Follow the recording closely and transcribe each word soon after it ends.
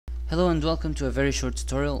Hello and welcome to a very short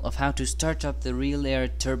tutorial of how to start up the RealAir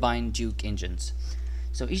Turbine Duke engines.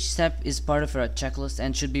 So each step is part of a checklist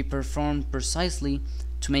and should be performed precisely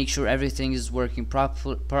to make sure everything is working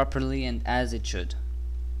properly and as it should.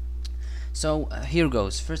 So here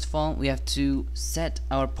goes. First of all, we have to set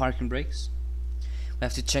our parking brakes. We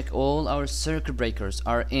have to check all our circuit breakers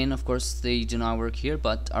are in. Of course they do not work here,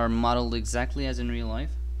 but are modeled exactly as in real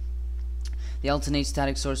life. The alternate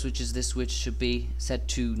static source, which is this switch, should be set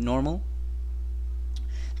to normal.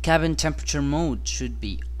 Cabin temperature mode should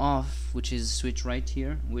be off, which is switch right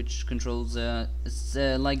here, which controls it's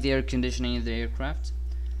like the air conditioning of the aircraft.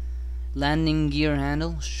 Landing gear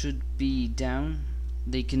handle should be down.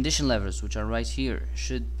 The condition levers, which are right here,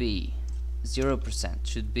 should be 0%,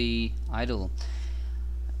 should be idle.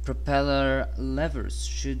 Propeller levers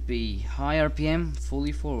should be high RPM,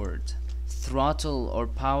 fully forward. Throttle or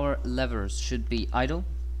power levers should be idle.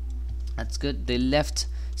 That's good. The left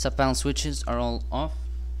sub-panel switches are all off.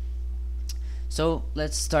 So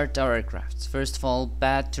let's start our aircraft. First of all,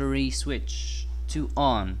 battery switch to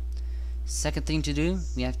on. Second thing to do,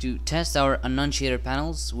 we have to test our annunciator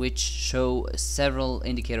panels, which show several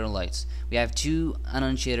indicator lights. We have two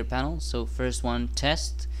annunciator panels. So first one,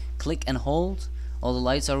 test, click and hold. All the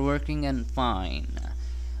lights are working and fine.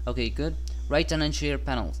 Okay, good. Right annunciator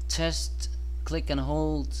panel, test, click and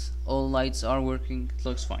hold, all lights are working, it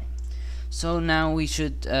looks fine. So now we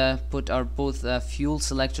should put our both fuel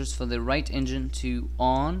selectors for the right engine to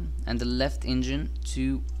on and the left engine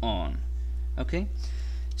to on. Okay,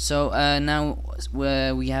 so now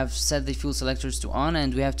we have set the fuel selectors to on,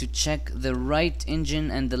 and we have to check the right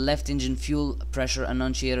engine and the left engine fuel pressure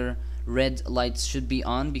annunciator red lights should be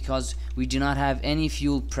on, because we do not have any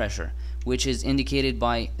fuel pressure, which is indicated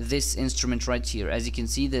by this instrument right here. As you can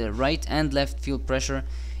see, the right and left fuel pressure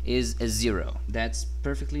is a 0. That's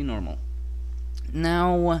perfectly normal.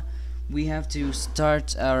 Now we have to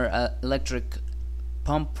start our electric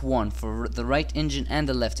pump 1 for the right engine and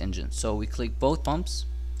the left engine. So we click both pumps,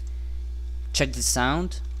 check the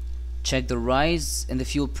sound, check the rise in the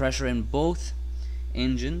fuel pressure in both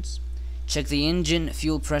engines, check the engine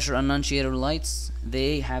fuel pressure annunciator lights.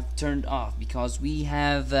 They have turned off because we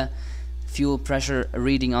have fuel pressure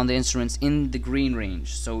reading on the instruments in the green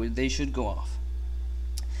range, so they should go off.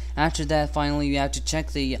 After that, finally, we have to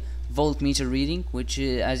check the voltmeter reading, which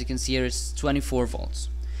as you can see here is 24 volts.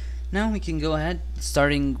 Now we can go ahead,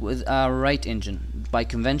 starting with our right engine. By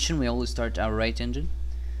convention, we always start our right engine.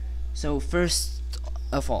 So first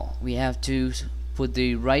of all, we have to put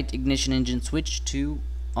the right ignition engine switch to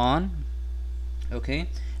on. Okay,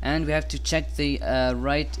 and we have to check the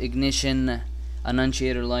right ignition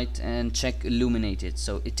annunciator light and check illuminated.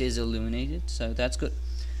 So it is illuminated, so that's good.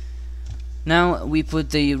 Now we put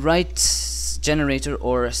the right generator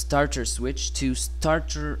or starter switch to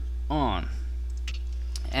starter on,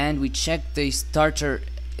 and we check the starter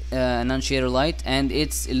annunciator light and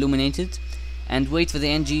it's illuminated, and wait for the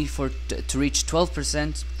NG to reach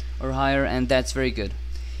 12% or higher, and that's very good.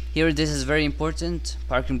 Here, this is very important.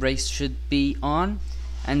 Parking brakes should be on,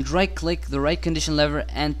 and right click the right condition lever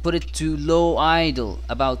and put it to low idle,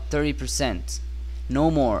 about 30%,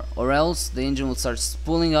 no more, or else the engine will start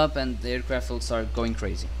spooling up and the aircraft will start going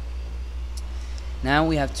crazy. Now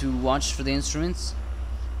we have to watch for the instruments.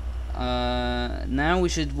 Now we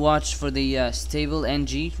should watch for the stable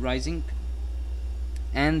NG rising,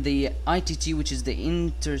 and the ITT, which is the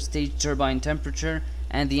interstate turbine temperature,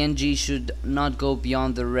 and the NG should not go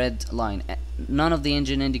beyond the red line. None of the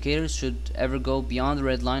engine indicators should ever go beyond the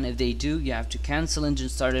red line. If they do, you have to cancel engine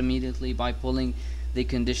start immediately by pulling the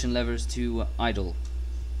condition levers to idle.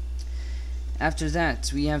 After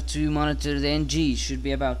that, we have to monitor the NG. Should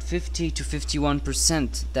be about 50 to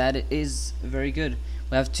 51%. That is very good.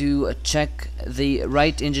 We have to check the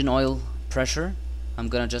right engine oil pressure. I'm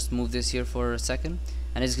gonna just move this here for a second.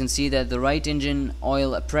 And as you can see that the right engine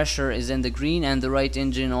oil pressure is in the green and the right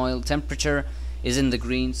engine oil temperature is in the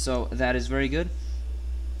green, so that is very good.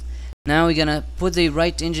 Now we're gonna put the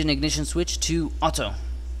right engine ignition switch to auto.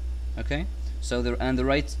 Okay, so the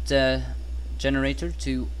right generator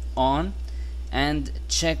to on, and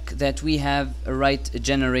check that we have a right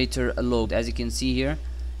generator load, as you can see here,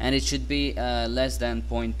 and it should be less than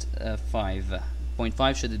 0.5.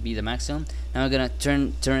 0.5 should be the maximum. Now we're gonna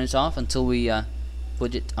turn it off until we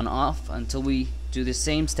put it on off, until we do the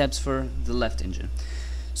same steps for the left engine.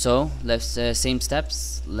 So same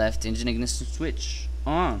steps, left engine ignition switch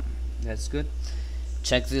on. That's good.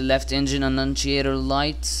 Check the left engine annunciator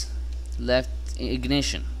light, left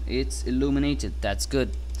ignition, it's illuminated. That's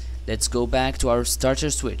good. Let's go back to our starter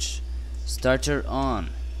switch. Starter on.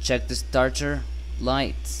 Check the starter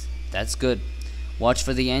light. That's good. Watch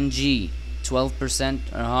for the NG,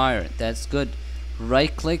 12% or higher. That's good.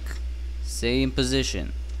 Right click, stay in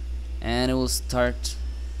position, and it will start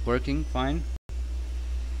working fine.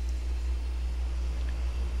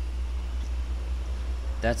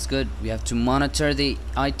 That's good. We have to monitor the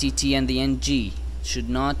ITT and the NG. Should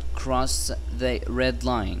not cross the red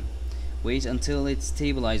line. Wait until it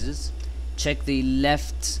stabilizes. Check the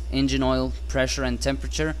left engine oil pressure and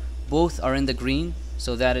temperature. Both are in the green,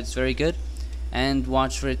 so that it's very good. And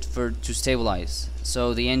watch for it to stabilize.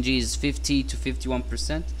 So the NG is 50 to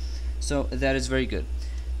 51%, so that is very good.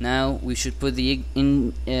 Now we should put the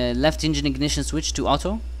left engine ignition switch to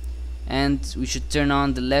auto, and we should turn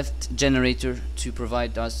on the left generator to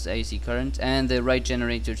provide us AC current, and the right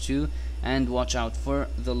generator too, and watch out for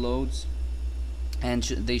the loads, and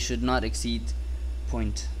they should not exceed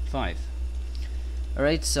 0.5.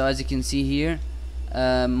 Alright, so as you can see here,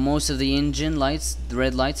 most of the engine lights, the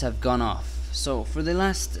red lights, have gone off. So for the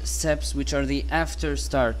last steps, which are the after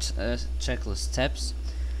start checklist steps,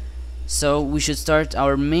 so we should start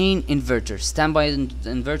our main inverter. Standby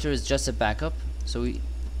inverter is just a backup, so we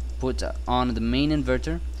put on the main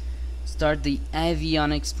inverter. Start the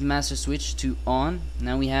avionics master switch to on.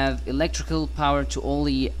 Now we have electrical power to all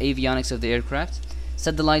the avionics of the aircraft.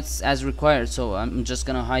 Set the lights as required, so I'm just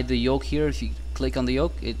gonna hide the yoke here. If you click on the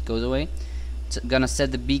yoke, it goes away. Gonna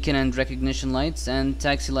set the beacon and recognition lights and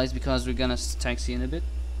taxi lights, because we're gonna taxi in a bit.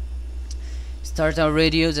 Start our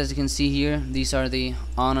radios. As you can see here, these are the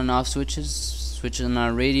on and off switches on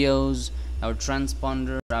our radios, our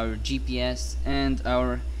transponder, our GPS, and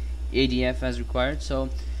our ADF as required. So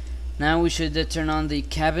now we should turn on the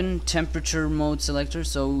cabin temperature mode selector,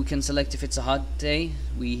 so we can select if it's a hot day,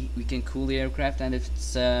 we can cool the aircraft, and if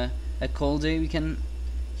it's a cold day, we can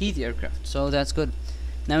heat the aircraft. So that's good.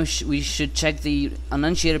 Now we should check the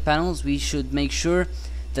annunciator panels. We should make sure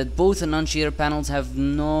that both annunciator panels have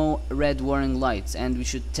no red warning lights, and we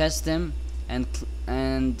should test them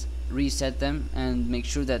and reset them and make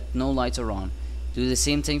sure that no lights are on. Do the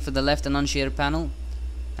same thing for the left annunciator panel,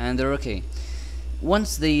 and they're okay.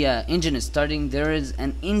 Once the engine is starting, there is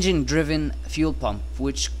an engine driven fuel pump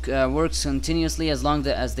which works continuously as long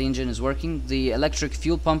as the engine is working. The electric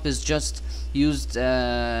fuel pump is just used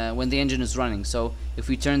when the engine is running, so if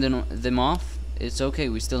we turn them off, it's okay,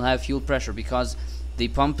 we still have fuel pressure because the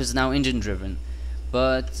pump is now engine driven.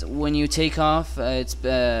 But when you take off, it's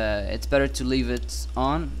better to leave it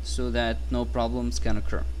on so that no problems can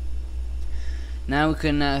occur. Now we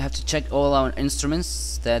can have to check all our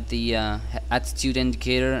instruments, that the attitude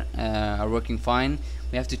indicator are working fine.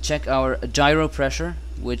 We have to check our gyro pressure,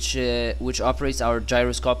 which operates our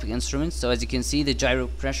gyroscopic instruments. So as you can see, the gyro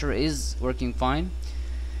pressure is working fine.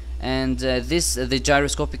 And the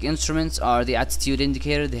gyroscopic instruments are the attitude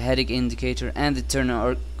indicator, the headache indicator, and the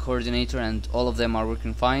turn coordinator, and all of them are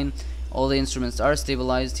working fine. All the instruments are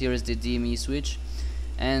stabilized. Here is the DME switch.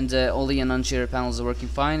 And all the annunciator panels are working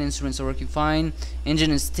fine, instruments are working fine,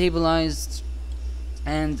 engine is stabilized,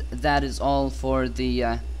 and that is all for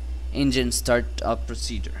the engine startup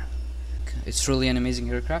procedure. It's truly an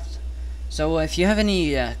amazing aircraft. So if you have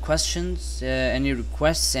any questions, any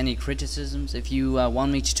requests, any criticisms, if you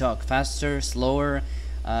want me to talk faster, slower,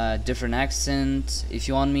 different accent, if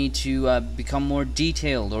you want me to become more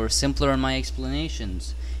detailed or simpler in my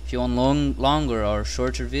explanations, if you want longer or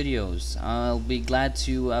shorter videos, I'll be glad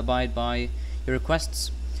to abide by your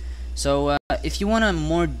requests. So if you want a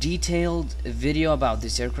more detailed video about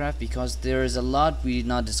this aircraft, because there is a lot we did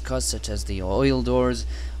not discuss, such as the oil doors,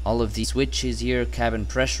 all of these switches here, cabin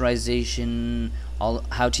pressurization,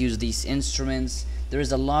 how to use these instruments, there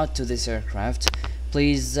is a lot to this aircraft.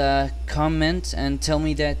 Please comment and tell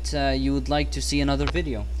me that you would like to see another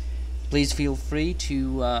video. Please feel free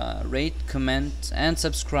to rate, comment, and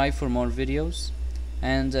subscribe for more videos.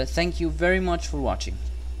 And thank you very much for watching.